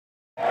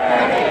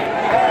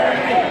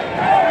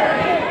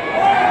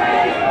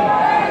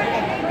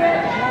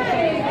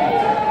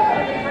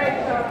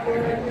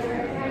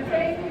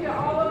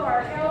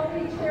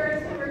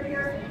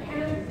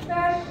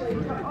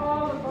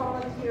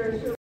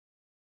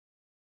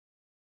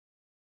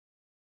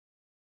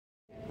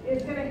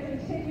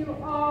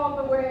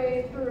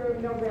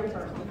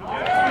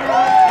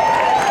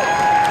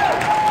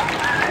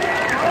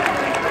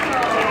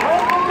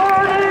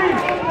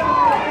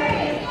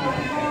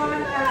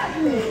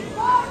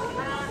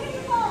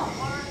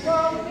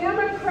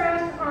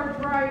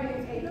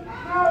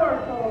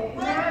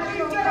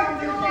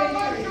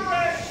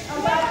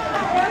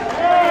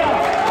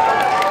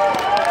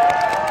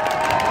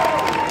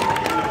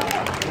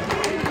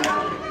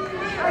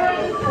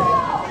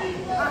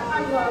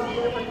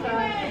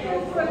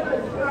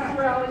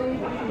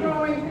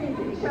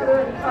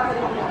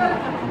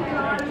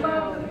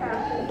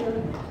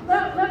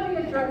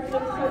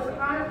because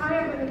I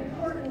have an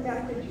important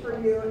message for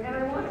you, and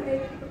I want to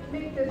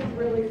make this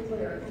really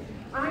clear.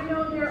 I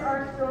know there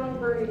are strong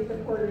Bernie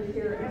supporters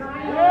here, and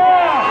I know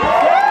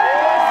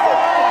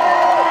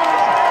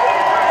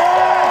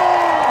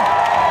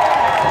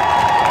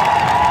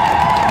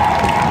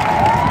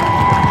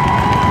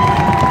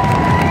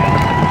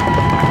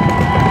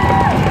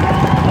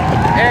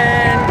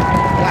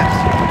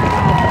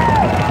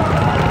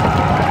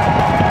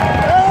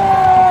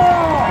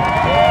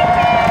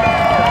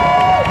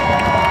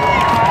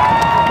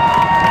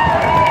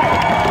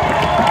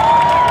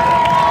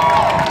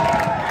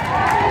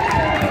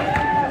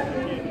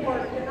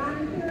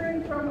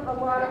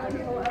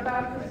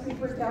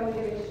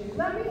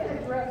let me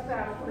address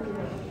that for you.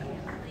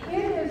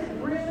 It is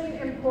really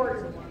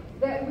important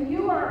that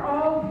you are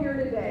all here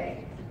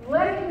today,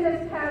 letting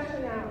this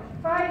passion out,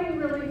 fighting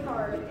really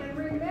hard, and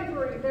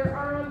remembering there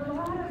are a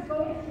lot of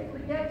votes that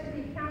yet to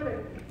be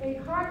counted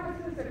in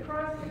caucuses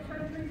across the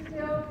country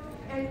still,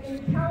 and in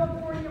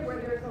California where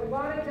there's a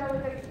lot of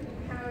delegates to be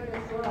counted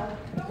as well.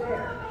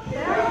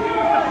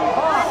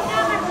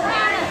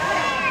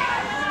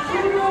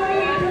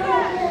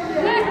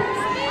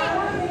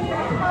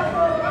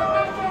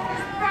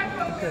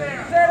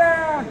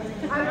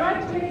 I'd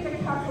like to make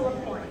a couple of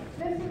points.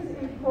 This is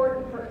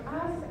important for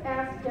us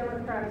as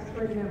Democrats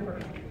to remember.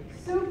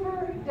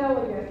 Super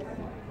delegates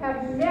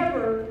have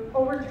never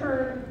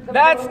overturned the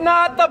That's vote.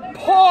 not the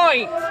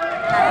point!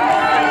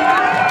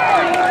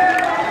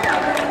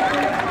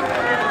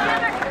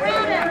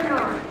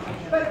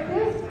 But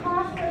this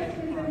process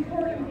is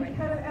important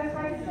because, as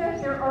I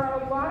said, there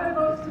are a lot of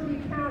votes to be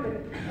counted.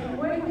 And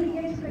when we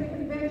get to the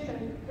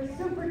convention, the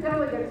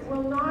superdelegates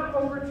will not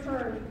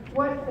overturn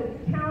what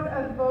the count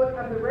of vote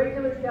of the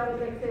regular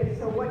delegates is.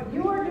 So what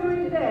you are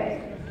doing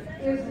today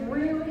is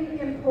really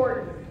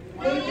important.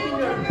 Making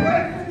your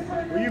voices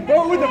heard. Will you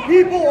vote with the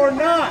people or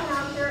not?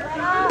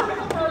 I want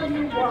to tell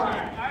you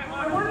why.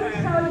 I want to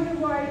tell you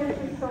why this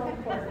is so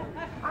important.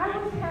 I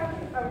was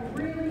having a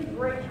really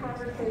great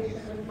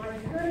conversation with my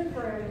good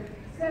friend,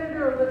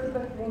 Senator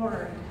Elizabeth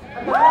Warren,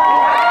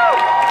 about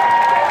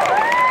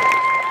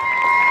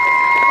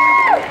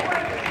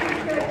what she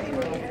said to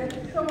me, and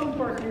it's so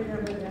important to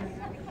remember this.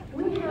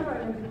 We have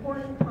an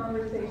important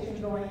conversation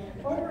going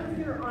over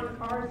here on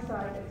our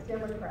side as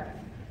Democrats.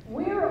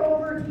 We're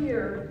over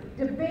here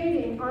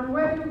debating on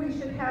whether we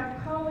should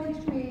have college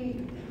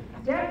be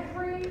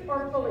debt-free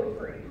or fully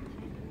free.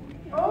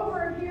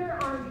 Over here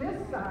on this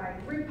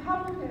side,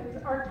 Republicans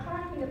are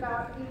talking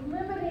about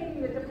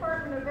eliminating the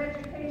Department of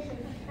Education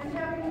and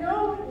having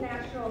no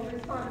national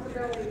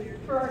responsibility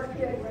for our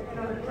kids in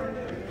other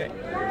countries. Okay.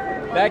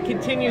 That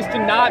continues to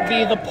not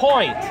be the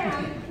point.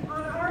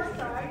 On our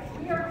side,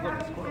 we are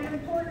having an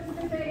important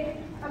debate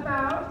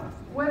about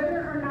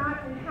whether or not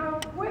and how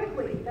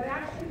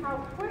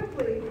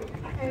quickly,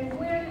 and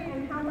when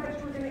and how much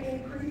we're going to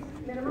increase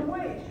minimum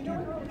wage. You know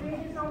what the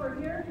debate is over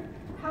here?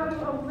 How to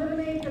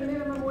eliminate the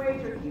minimum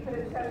wage or keep it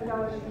at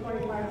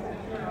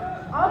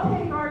 $7.25. I'll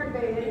take our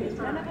debate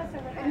anytime.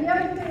 And the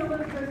other thing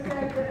Elizabeth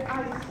said that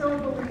I so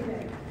believe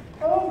in.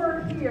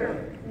 Over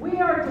here, we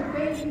are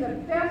debating the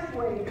best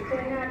way to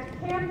enact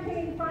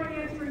campaign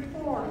finance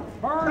reform.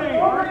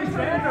 Bernie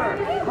Sanders!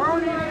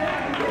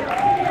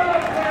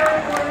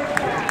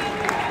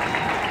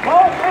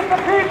 Vote with the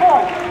people!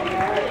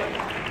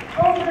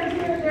 Over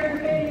here, they're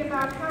debating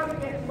about how to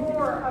get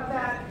more of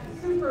that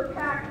super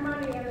PAC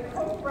money and the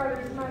Koch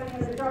brothers money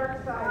in the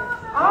dark side.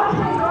 I'll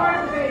take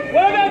our debate.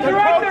 What about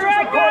director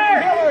right there?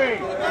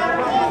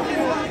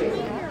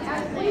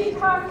 As we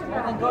talked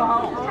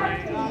about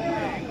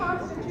protecting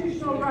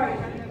constitutional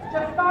rights, to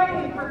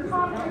fighting for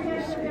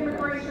comprehensive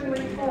immigration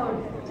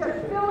reform, to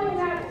filling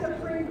that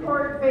Supreme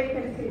Court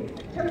vacancy,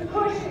 to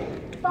pushing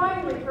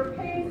finally for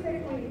paid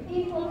sick leave,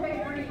 equal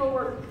pay for equal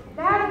work.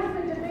 That is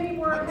the debate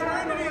we're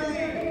having over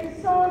here. It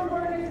is so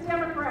important as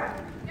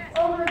Democrats.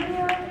 Over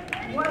here,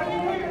 what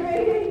are we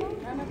debating?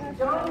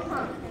 Donald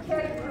Trump,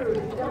 Ted Cruz,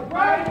 the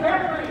right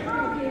reference to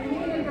the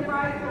immediate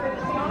device of the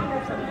change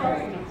that's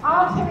proposed.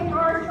 I'll take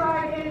our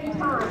side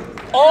anytime.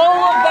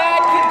 All of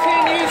that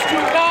continues to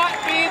not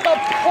be the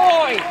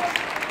point.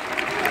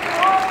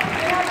 All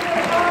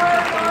candidates are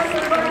on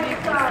the right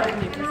side.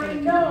 And I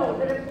know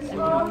that if we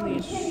all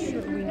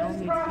continue through this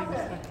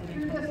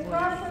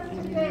process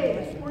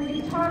today, where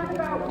you talk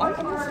about what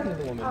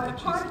our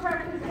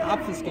contract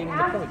is going to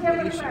ask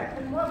Democrats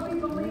and what we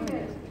believe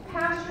in,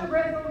 pass your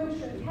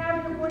resolutions,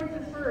 have your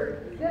voices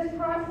heard. This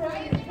process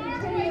is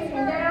continuing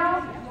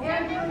now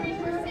and through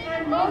June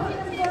and most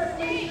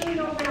importantly through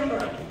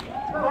November.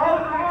 But I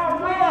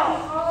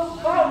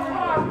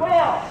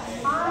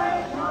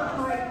want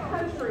my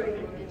country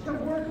to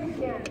work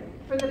again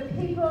for the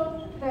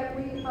people that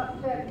we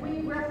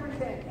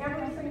represent,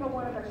 every single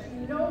one of us.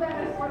 You know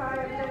that is what I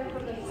have done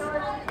from the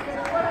start.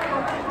 It's what I